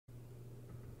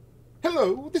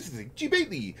Hello, this is G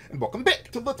Bailey, and welcome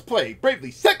back to Let's Play Bravely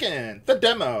Second, the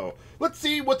demo. Let's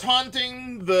see what's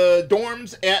haunting the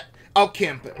dorms at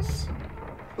Al-Khampis.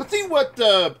 Let's see what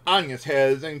Agnes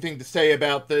has anything to say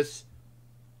about this.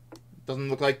 Doesn't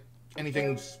look like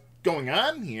anything's going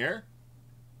on here.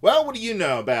 Well, what do you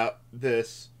know about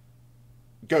this?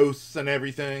 Ghosts and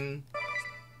everything?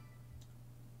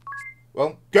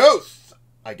 Well, ghosts,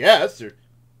 I guess, or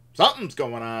something's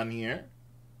going on here.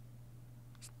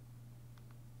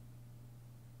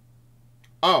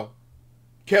 Oh.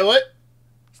 Kill it?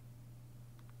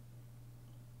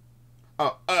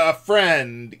 Oh, a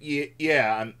friend.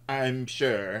 Yeah, I'm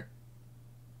sure.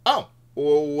 Oh,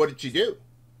 well, what did you do?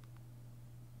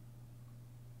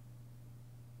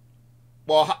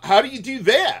 Well, how do you do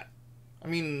that? I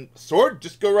mean, sword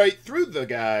just go right through the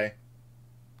guy.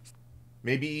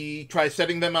 Maybe try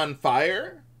setting them on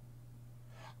fire?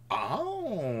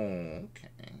 Oh, okay.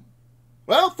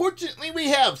 Well, fortunately, we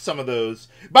have some of those.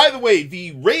 By the way,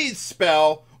 the raise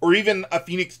spell, or even a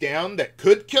Phoenix Down that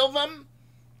could kill them,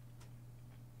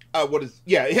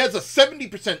 it has a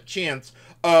 70% chance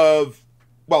of,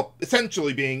 well,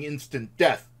 essentially being instant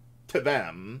death to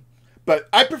them. But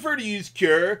I prefer to use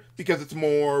Cure because it's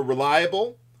more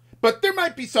reliable. But there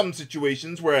might be some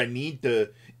situations where I need to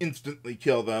instantly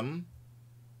kill them.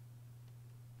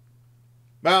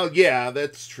 Well, yeah,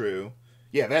 that's true.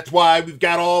 Yeah, that's why we've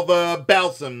got all the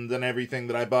balsams and everything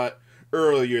that I bought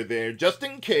earlier there, just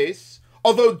in case.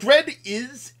 Although Dread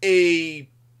is a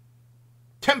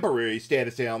temporary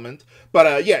status ailment.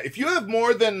 But, yeah, if you have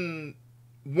more than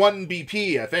 1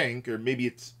 BP, I think, or maybe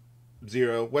it's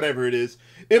 0, whatever it is,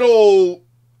 it'll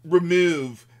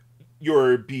remove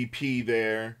your BP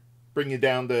there, bring you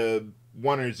down to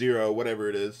 1 or 0, whatever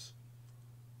it is.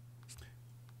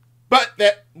 But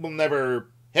that will never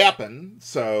happen,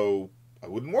 so I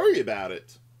wouldn't worry about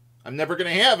it. I'm never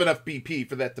going to have enough BP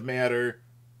for that to matter.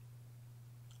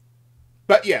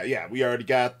 But yeah, we already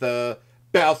got the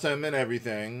balsam and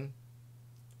everything.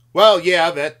 Well,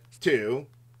 yeah, that too.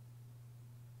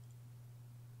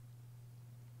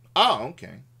 Oh,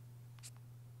 okay.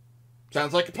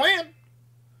 Sounds like a plan.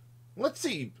 Let's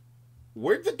see.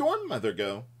 Where'd the dorm mother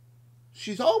go?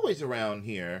 She's always around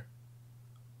here.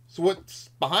 So what's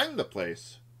behind the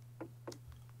place?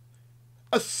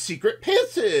 A secret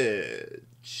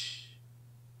passage.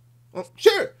 Well,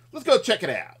 sure. Let's go check it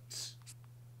out.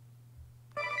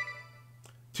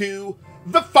 To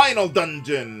the final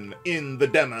dungeon in the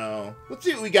demo. Let's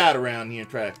see what we got around here.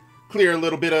 Try to clear a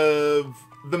little bit of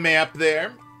the map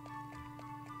there.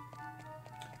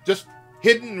 Just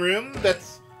hidden room.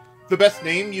 That's the best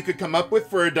name you could come up with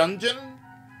for a dungeon.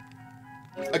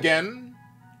 Again.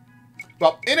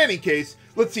 Well, in any case,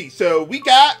 let's see. So we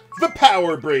got the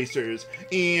power bracers,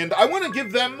 and I want to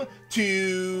give them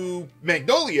to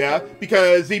Magnolia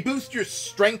because they boost your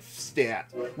strength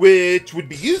stat, which would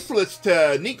be useless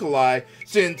to Nikolai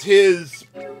since his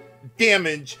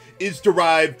damage is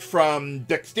derived from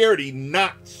dexterity,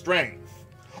 not strength.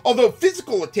 Although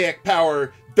physical attack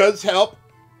power does help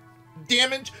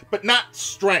damage, but not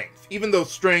strength, even though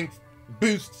strength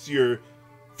boosts your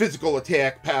physical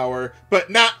attack power, but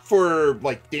not for,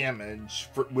 like, damage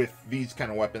with these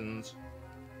kind of weapons.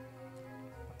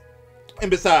 And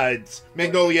besides,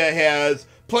 Magnolia has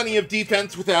plenty of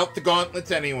defense without the gauntlets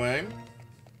anyway.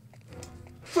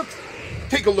 So let's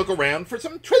take a look around for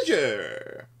some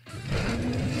treasure.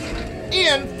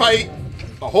 And fight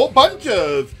a whole bunch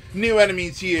of new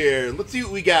enemies here. Let's see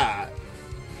what we got.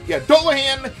 Yeah,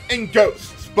 Dolahan and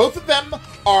Ghosts. Both of them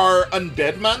are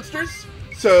undead monsters.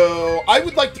 So, I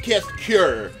would like to cast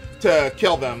Cure to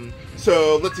kill them.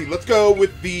 So, let's see. Let's go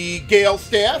with the Gale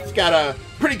staff. It's got a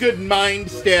pretty good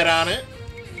mind stat on it.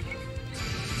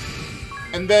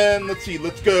 And then, let's see.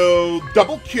 Let's go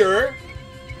double Cure.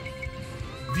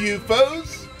 View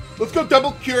foes. Let's go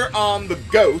double Cure on the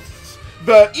Ghosts.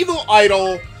 The Evil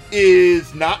Idol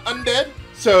is not undead.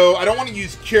 So, I don't want to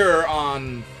use Cure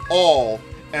on all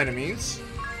enemies.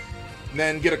 And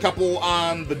then get a couple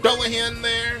on the Dolahan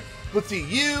there. Let's see,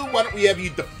 why don't we have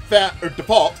you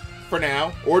default for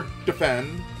now, or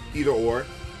defend, either or.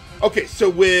 Okay, so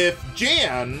with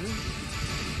Jan,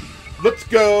 let's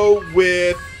go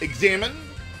with Examine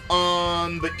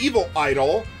on the Evil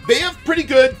Idol. They have pretty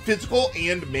good physical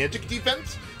and magic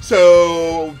defense,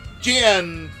 so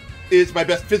Jan is my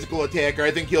best physical attacker.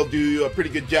 I think he'll do a pretty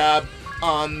good job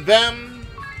on them.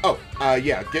 Oh,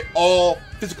 yeah, get all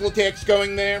physical attacks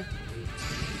going there.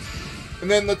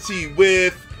 And then let's see,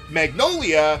 with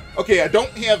Magnolia, okay, I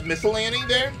don't have Miscellany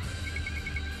there.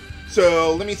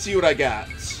 So, let me see what I got.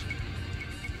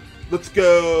 Let's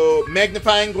go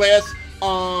Magnifying Glass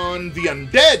on the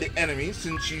undead enemy,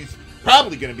 since she's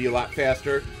probably going to be a lot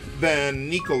faster than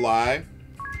Nikolai.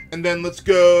 And then let's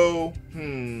go...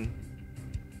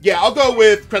 Yeah, I'll go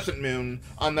with Crescent Moon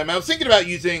on them. I was thinking about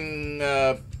using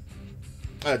a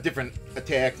different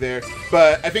attack there,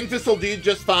 but I think this will do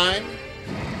just fine.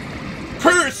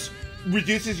 Curse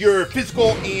reduces your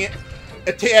physical and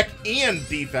attack and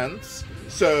defense,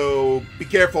 so be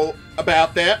careful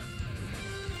about that.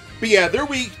 But yeah, they're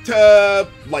weak to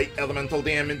light elemental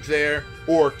damage there,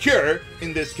 or cure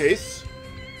in this case.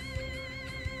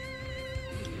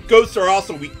 Ghosts are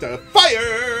also weak to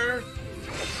fire.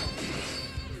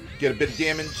 Get a bit of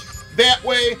damage that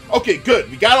way. Okay, good.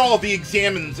 We got all the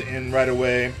examines in right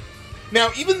away.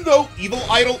 Now, even though Evil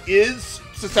Idol is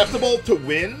susceptible to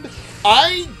wind,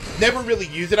 I never really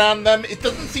use it on them. It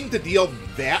doesn't seem to deal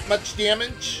that much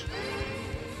damage.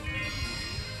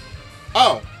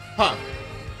 Oh, huh.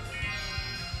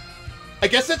 I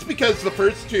guess that's because the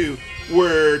first two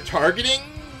were targeting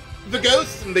the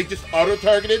ghosts and they just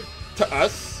auto-targeted to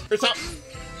us or something.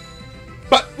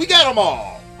 But we got them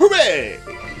all. Hooray!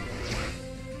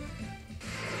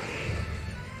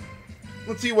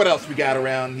 Let's see what else we got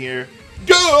around here.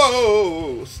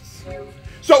 Ghosts!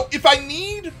 So, if I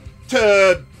need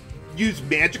to use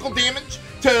magical damage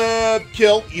to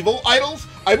kill evil idols,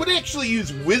 I would actually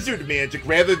use wizard magic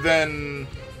rather than,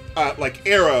 like,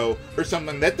 arrow or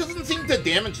something. That doesn't seem to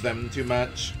damage them too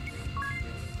much.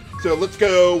 So, let's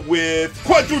go with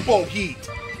quadruple heat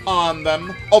on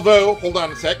them. Although, hold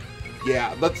on a sec.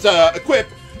 Yeah, let's equip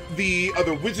the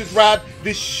other wizard's rod.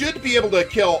 This should be able to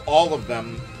kill all of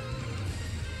them.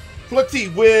 Let's see,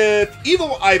 with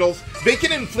evil idols, they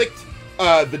can inflict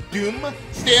the doom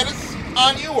status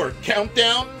on you, or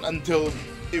countdown until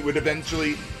it would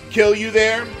eventually kill you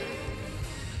there.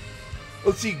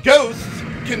 Let's see, ghosts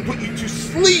can put you to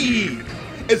sleep,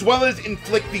 as well as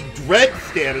inflict the dread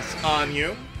status on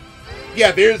you.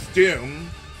 Yeah, there's doom.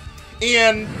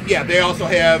 And, yeah, they also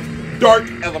have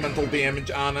dark elemental damage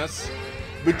on us,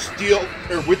 which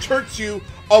hurts you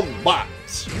a lot.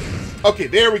 Okay,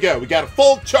 there we go. We got a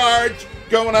full charge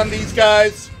going on these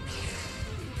guys.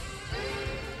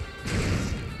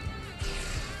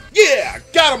 Yeah,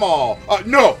 got them all.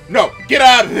 No, get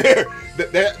out of there.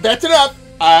 That's enough.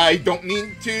 I don't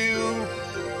need to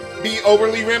be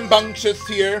overly rambunctious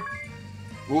here.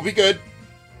 We'll be good.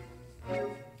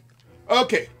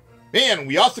 Okay. Man,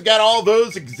 we also got all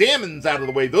those examines out of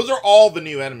the way. Those are all the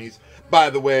new enemies, by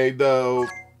the way, though.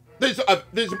 There's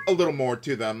a little more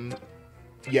to them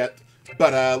yet.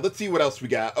 But let's see what else we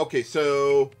got. Okay,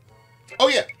 so... Oh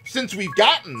yeah, since we've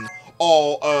gotten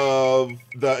all of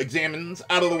the examines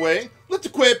out of the way, let's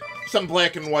equip some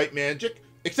black and white magic.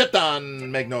 Except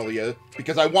on Magnolia,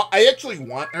 because I actually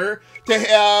want her to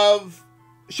have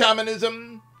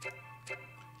Shamanism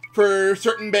for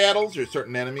certain battles or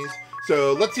certain enemies.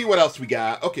 So let's see what else we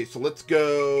got. Okay, so let's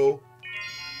go...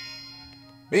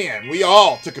 Man, we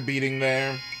all took a beating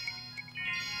there.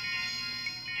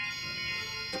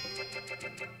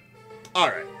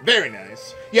 Alright, very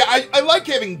nice. Yeah, I like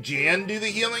having Janne do the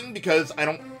healing because I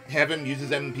don't have him use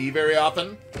his MP very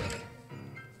often.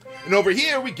 And over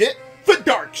here we get the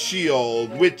Dark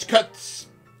Shield, which cuts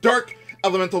dark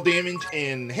elemental damage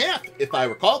in half, if I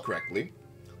recall correctly.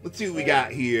 Let's see what we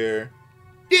got here.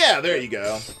 Yeah, there you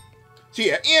go. So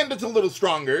yeah, and it's a little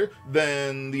stronger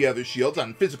than the other shields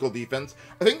on physical defense.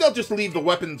 I think they'll just leave the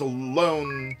weapons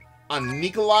alone on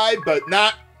Nikolai, but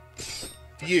not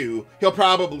you. He'll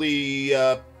probably,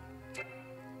 what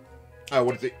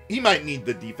is it? He might need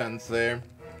the defense there.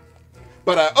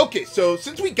 But, okay, so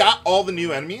since we got all the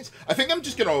new enemies, I think I'm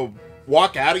just gonna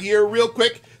walk out of here real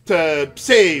quick to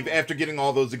save after getting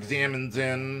all those examines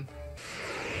in.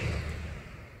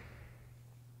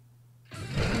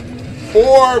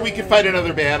 Or we could fight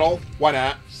another battle. Why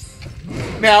not?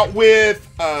 Now, with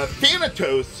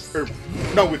Thanatos,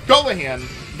 with Dullahan,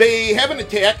 they have an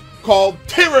attack called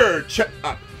Terror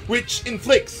Chop, which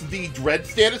inflicts the dread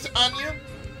status on you.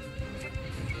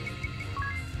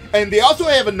 And they also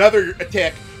have another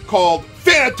attack called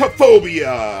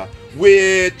Thanatophobia,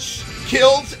 which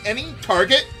kills any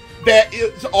target that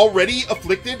is already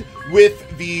afflicted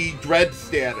with the dread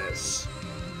status.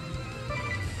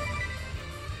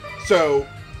 So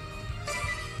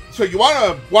you want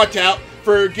to watch out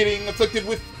for getting afflicted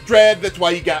with dread. That's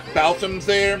why you got balsams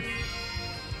there.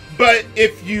 But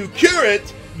if you cure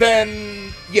it,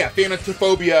 then, yeah,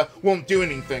 Thanatophobia won't do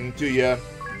anything to you.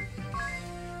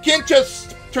 Can't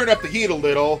just turn up the heat a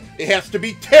little. It has to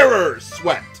be terror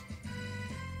sweat.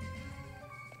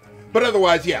 But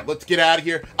otherwise, yeah, let's get out of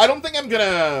here. I don't think I'm going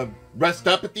to rest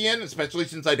up at the end, especially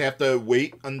since I'd have to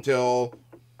wait until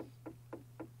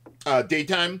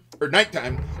daytime or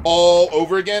nighttime all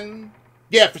over again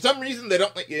Yeah, for some reason they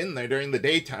don't let you in there during the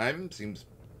daytime. Seems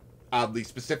oddly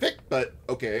specific, but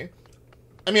okay.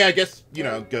 I mean, I guess, you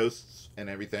know, ghosts and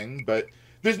everything, but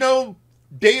there's no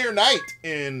day or night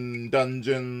in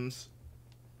dungeons.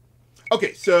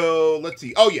 Okay, so let's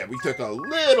see. Oh, yeah, we took a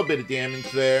little bit of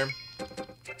damage there.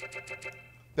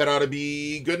 That ought to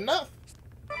be good enough.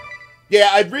 Yeah,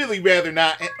 I'd really rather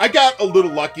not. I got a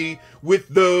little lucky with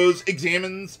those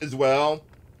examines as well.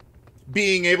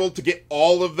 Being able to get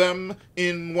all of them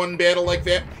in one battle like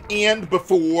that. And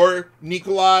before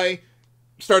Nikolai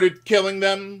started killing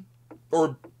them.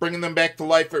 Or bringing them back to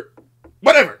life or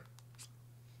whatever.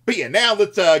 But yeah, now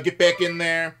let's get back in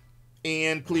there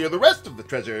and clear the rest of the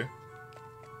treasure.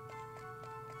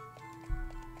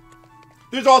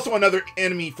 There's also another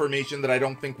enemy formation that I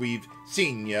don't think we've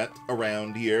seen yet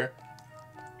around here.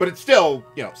 But it's still,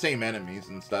 you know, same enemies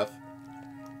and stuff.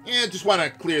 Yeah, just want to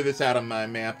clear this out on my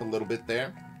map a little bit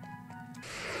there.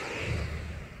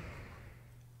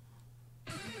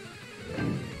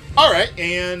 Alright,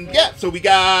 and yeah, so we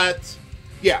got,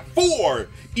 yeah, 4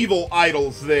 evil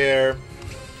idols there.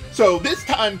 So this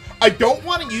time, I don't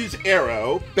want to use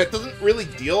arrow. That doesn't really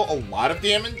deal a lot of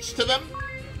damage to them.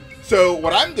 So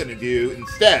what I'm going to do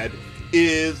instead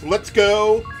is let's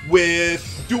go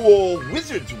with dual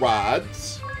wizard's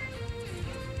rods.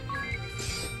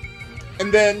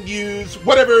 And then use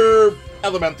whatever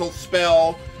elemental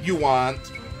spell you want.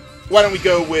 Why don't we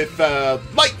go with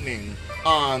lightning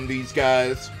on these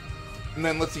guys. And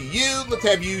then let's see, let's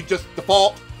have you just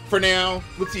default for now.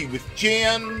 Let's see, with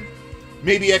Jan,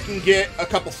 maybe I can get a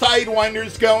couple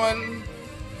sidewinders going.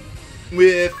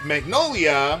 With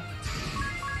Magnolia,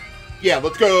 yeah,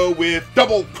 let's go with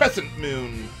double crescent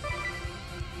moon.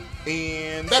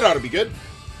 And that ought to be good.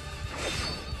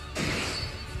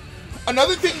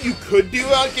 Another thing you could do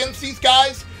against these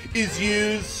guys is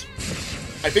use,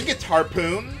 I think it's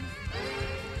Harpoon.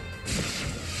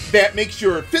 That makes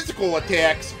your physical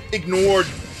attacks ignore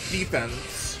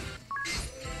defense.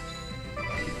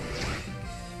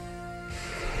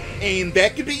 And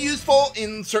that could be useful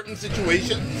in certain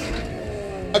situations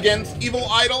against evil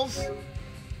idols.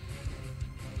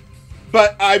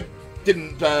 But I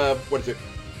didn't, what is it?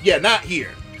 Yeah, not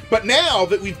here. But now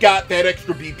that we've got that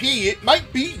extra BP, it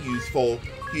might be useful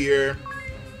here.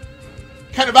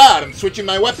 Kind of odd, I'm switching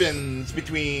my weapons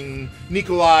between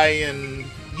Nikolai and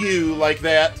you like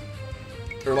that.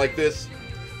 Or like this.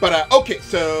 But, okay,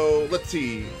 so let's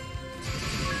see.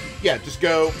 Yeah, just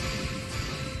go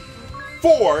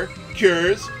 4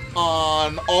 cures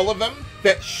on all of them.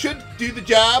 That should do the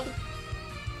job.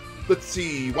 Let's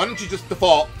see, why don't you just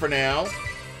default for now?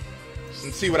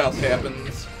 And see what else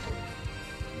happens.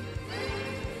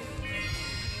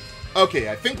 Okay,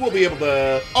 I think we'll be able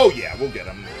to... Oh, yeah, we'll get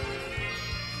him.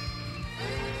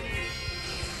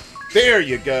 There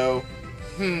you go.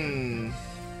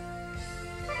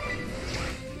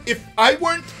 If I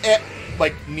weren't at,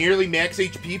 like, nearly max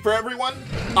HP for everyone,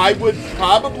 I would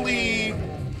probably...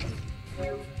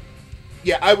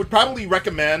 Yeah, I would probably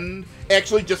recommend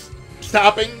actually just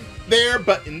stopping there,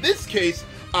 but in this case,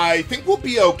 I think we'll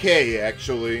be okay,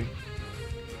 actually.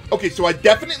 Okay, so I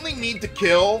definitely need to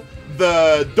kill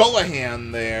the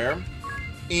Dullahan there,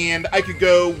 and I could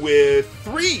go with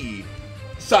 3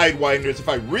 Sidewinders if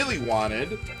I really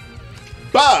wanted,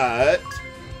 but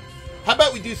how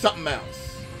about we do something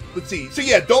else? Let's see. So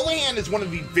yeah, Dullahan is one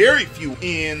of the very few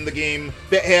in the game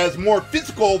that has more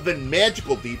physical than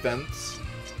magical defense.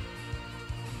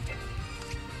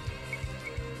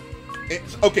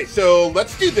 Okay, so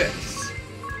let's do this.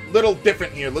 Little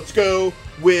different here. Let's go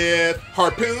with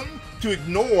Harpoon to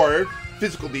ignore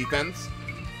physical defense.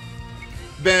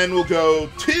 Then we'll go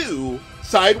 2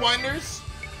 Sidewinders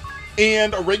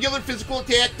and a regular physical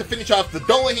attack to finish off the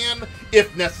Dullahan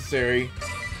if necessary.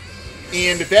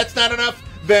 And if that's not enough,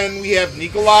 then we have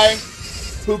Nikolai,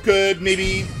 who could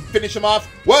maybe finish him off.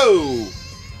 Whoa!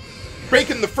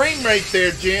 Breaking the frame rate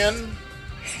there, Jan.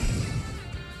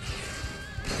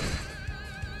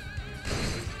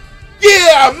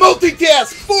 Yeah!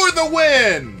 Multitask for the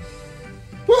win!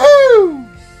 Woohoo!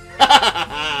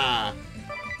 I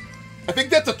think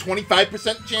that's a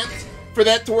 25% chance for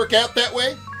that to work out that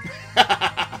way.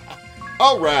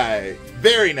 Alright.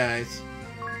 Very nice.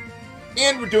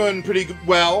 And we're doing pretty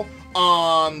well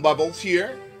on levels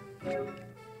here.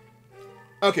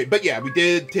 Okay, but yeah, we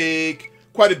did take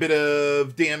quite a bit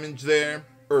of damage there.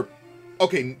 Or,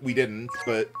 okay, we didn't,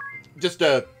 but just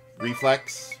a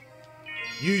reflex.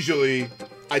 Usually,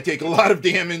 I take a lot of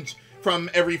damage from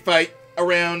every fight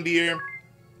around here.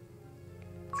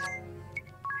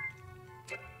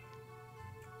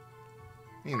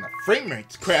 Man, the frame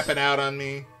rate's crapping out on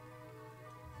me.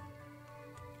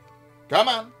 Come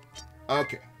on.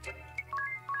 Okay.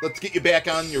 Let's get you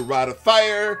back on your Rod of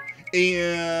Fire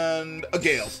and a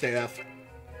Gale Staff.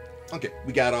 Okay,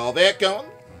 we got all that going.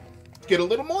 Let's get a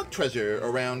little more treasure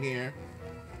around here.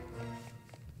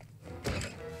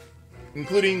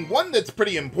 Including one that's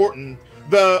pretty important,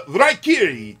 the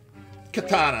Valkyrie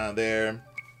katana there.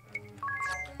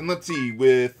 And let's see,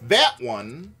 with that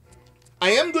one, I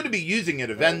am going to be using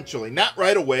it eventually, not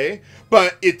right away,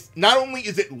 but it's not only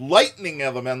is it lightning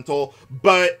elemental,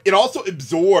 but it also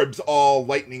absorbs all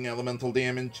lightning elemental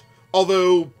damage.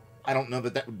 Although, I don't know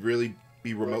that that would really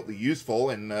be remotely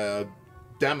useful in a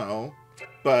demo,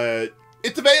 but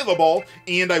it's available,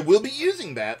 and I will be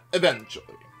using that eventually.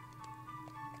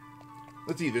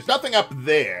 Let's see, there's nothing up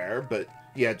there, but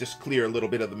yeah, just clear a little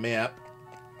bit of the map.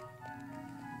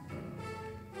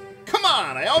 Come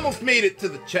on, I almost made it to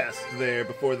the chest there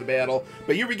before the battle,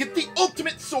 but here we get the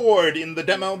ultimate sword in the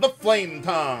demo, the Flame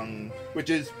Tongue, which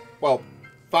is, well,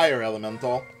 fire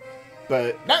elemental,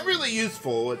 but not really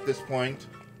useful at this point,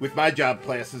 with my job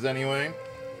classes anyway.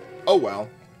 Oh well.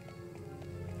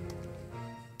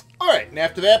 Alright, and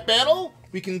after that battle,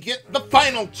 we can get the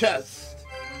final chest.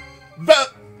 The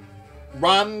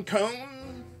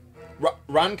Roncon?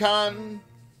 Rakani?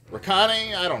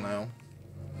 I don't know.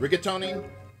 Rigatoni?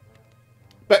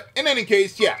 But in any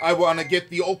case, yeah, I want to get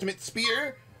the ultimate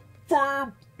spear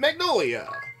for Magnolia.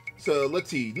 So let's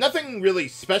see. Nothing really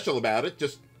special about it,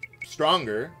 just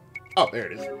stronger. Oh, there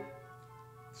it is.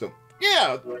 So,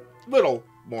 yeah, little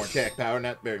more attack power,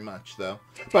 not very much, though.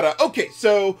 But, okay,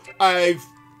 so I've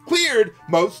cleared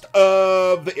most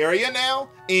of the area now,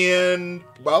 and,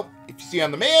 well, if you see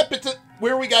on the map, it's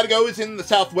where we gotta go is in the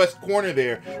southwest corner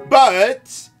there.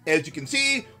 But, as you can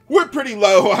see, we're pretty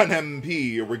low on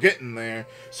MP, or we're getting there.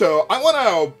 So, I want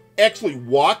to actually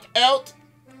walk out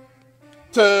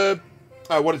to,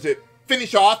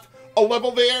 finish off a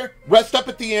level there, rest up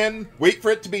at the end, wait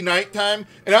for it to be nighttime,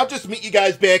 and I'll just meet you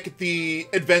guys back at the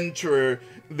adventurer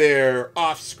there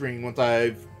off-screen once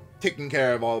I've taken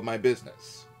care of all of my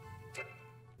business.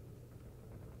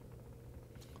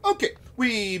 Okay,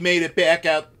 we made it back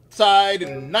outside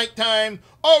in nighttime,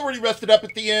 already rested up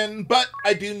at the inn, but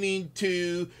I do need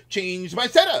to change my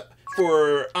setup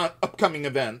for upcoming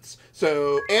events.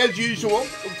 So, as usual,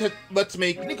 let's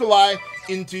make Nikolai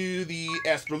into the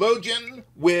Astrologian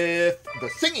with the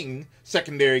singing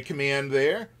secondary command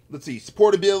there. Let's see,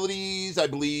 support abilities, I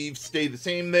believe, stay the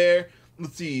same there.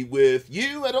 Let's see, with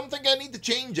you, I don't think I need to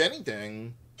change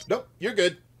anything. Nope, you're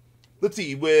good. Let's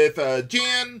see, with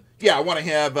Jan, yeah, I want to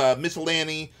have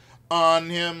Miscellany on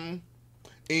him.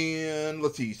 And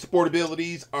let's see, support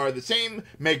abilities are the same.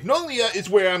 Magnolia is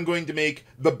where I'm going to make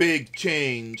the big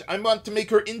change. I want to make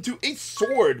her into a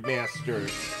sword master,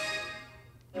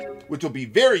 which will be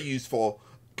very useful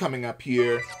coming up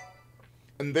here.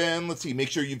 And then, let's see, make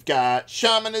sure you've got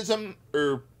Shamanism,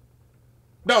 or,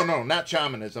 no, not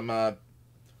Shamanism,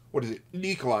 what is it,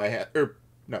 Nikolai,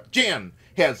 Jan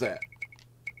has that.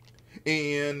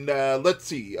 And, let's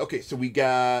see, okay, so we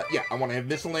got, yeah, I want to have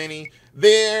Miscellany.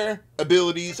 Their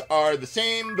abilities are the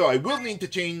same, though I will need to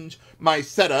change my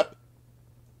setup,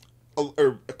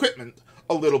 or equipment,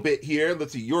 a little bit here.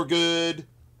 Let's see, you're good.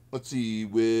 Let's see,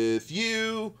 with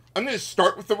you, I'm going to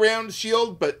start with the round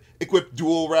shield, but equip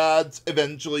dual rods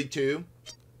eventually, too.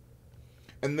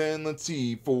 And then, let's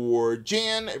see, for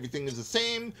Jan, everything is the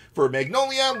same. For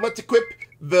Magnolia, let's equip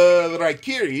the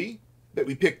Valkyrie that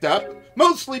we picked up,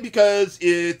 mostly because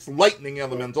it's lightning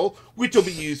elemental, which will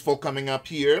be useful coming up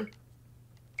here.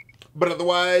 But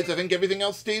otherwise, I think everything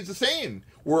else stays the same.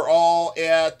 We're all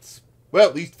at, well,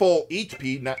 at least full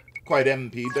HP, not quite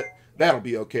MP, but that'll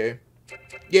be okay.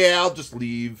 Yeah, I'll just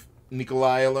leave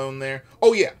Nikolai alone there.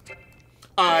 Oh, yeah.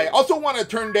 I also want to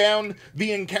turn down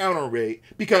the encounter rate,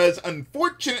 because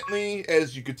unfortunately,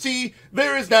 as you could see,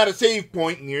 there is not a save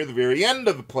point near the very end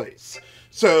of the place.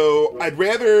 So, I'd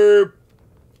rather,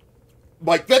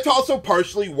 like, that's also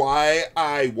partially why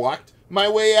I walked my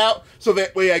way out, so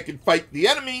that way I could fight the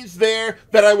enemies there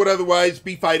that I would otherwise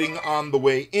be fighting on the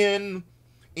way in,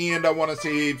 and I want to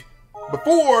save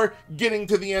before getting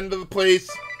to the end of the place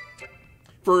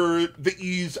for the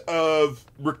ease of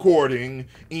recording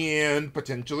and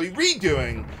potentially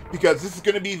redoing, because this is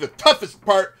going to be the toughest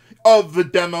part of the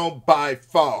demo by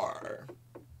far.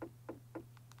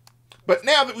 But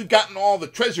now that we've gotten all the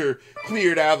treasure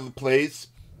cleared out of the place,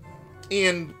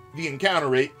 and the encounter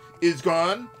rate is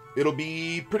gone, it'll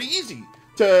be pretty easy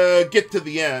to get to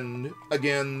the end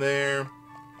again there.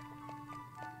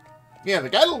 Yeah, they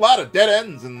got a lot of dead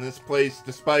ends in this place,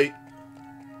 despite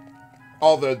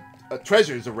all the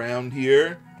treasures around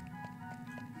here.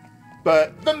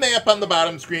 But the map on the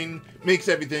bottom screen makes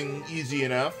everything easy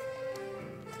enough.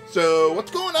 So,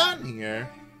 what's going on here?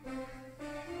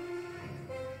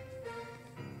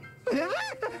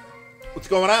 What's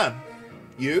going on?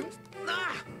 You?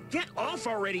 Ah, get off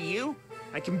already, you!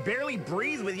 I can barely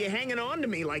breathe with you hanging on to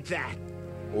me like that.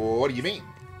 What do you mean?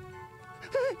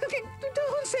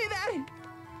 Don't say that!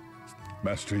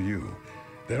 Master Yu,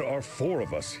 there are 4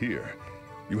 of us here.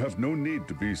 You have no need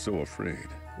to be so afraid.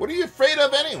 What are you afraid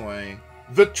of anyway?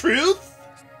 The truth?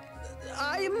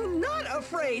 I am not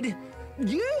afraid.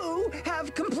 You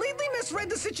have completely misread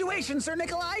the situation, Sir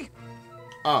Nikolai.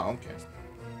 Oh, okay.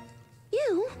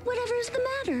 You? Whatever's the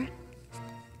matter?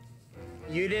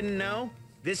 You didn't know?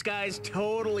 This guy's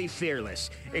totally fearless,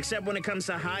 except when it comes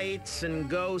to heights and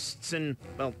ghosts and,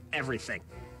 well, everything.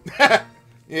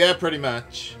 Yeah, pretty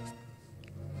much.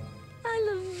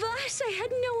 Alavas, I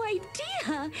had no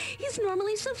idea. He's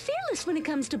normally so fearless when it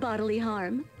comes to bodily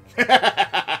harm.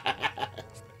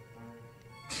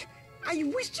 I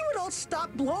wish you would all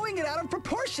stop blowing it out of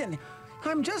proportion.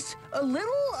 I'm just a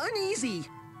little uneasy.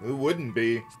 It wouldn't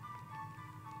be.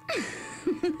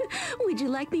 Would you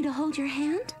like me to hold your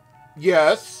hand?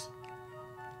 Yes.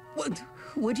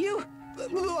 Would you?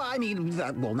 I mean,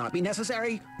 that will not be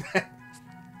necessary.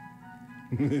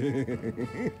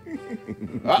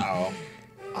 Uh-oh.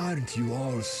 Aren't you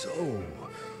all so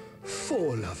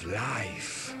full of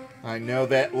life? I know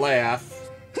that laugh.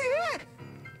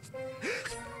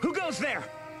 Who goes there?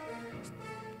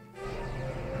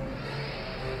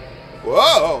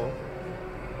 Whoa!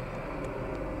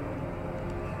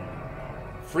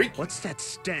 Freak. What's that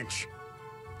stench?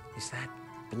 Is that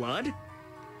blood?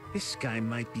 This guy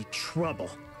might be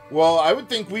trouble. Well, I would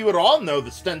think we would all know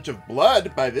the stench of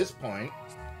blood by this point.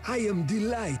 I am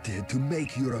delighted to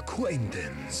make your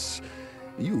acquaintance.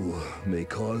 You may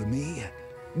call me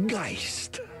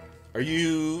Geist. Are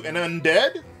you an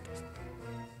undead?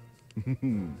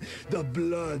 The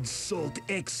blood-soaked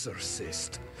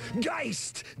exorcist.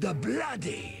 Geist the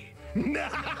Bloody.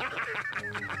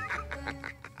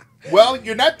 Well,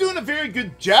 you're not doing a very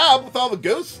good job with all the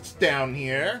ghosts down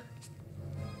here.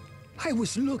 I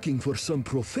was looking for some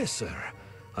professor.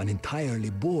 An entirely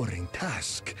boring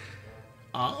task.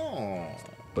 Oh.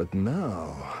 But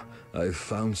now, I've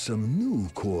found some new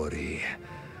quarry.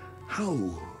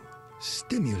 How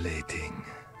stimulating.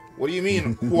 What do you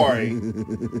mean, quarry?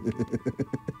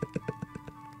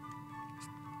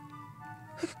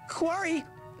 Quarry?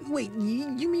 Wait,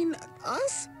 you mean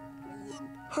us?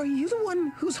 Are you the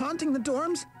one who's haunting the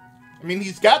dorms? I mean,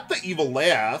 he's got the evil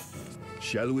laugh.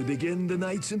 Shall we begin the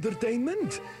night's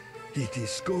entertainment? It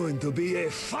is going to be a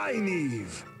fine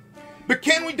eve. But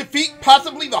can we defeat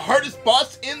possibly the hardest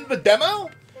boss in the demo?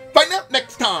 Find out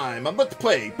next time on Let's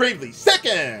Play Bravely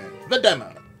Second, the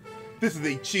demo. This is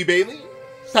H.C. Bailey,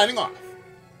 signing off.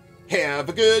 Have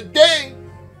a good day!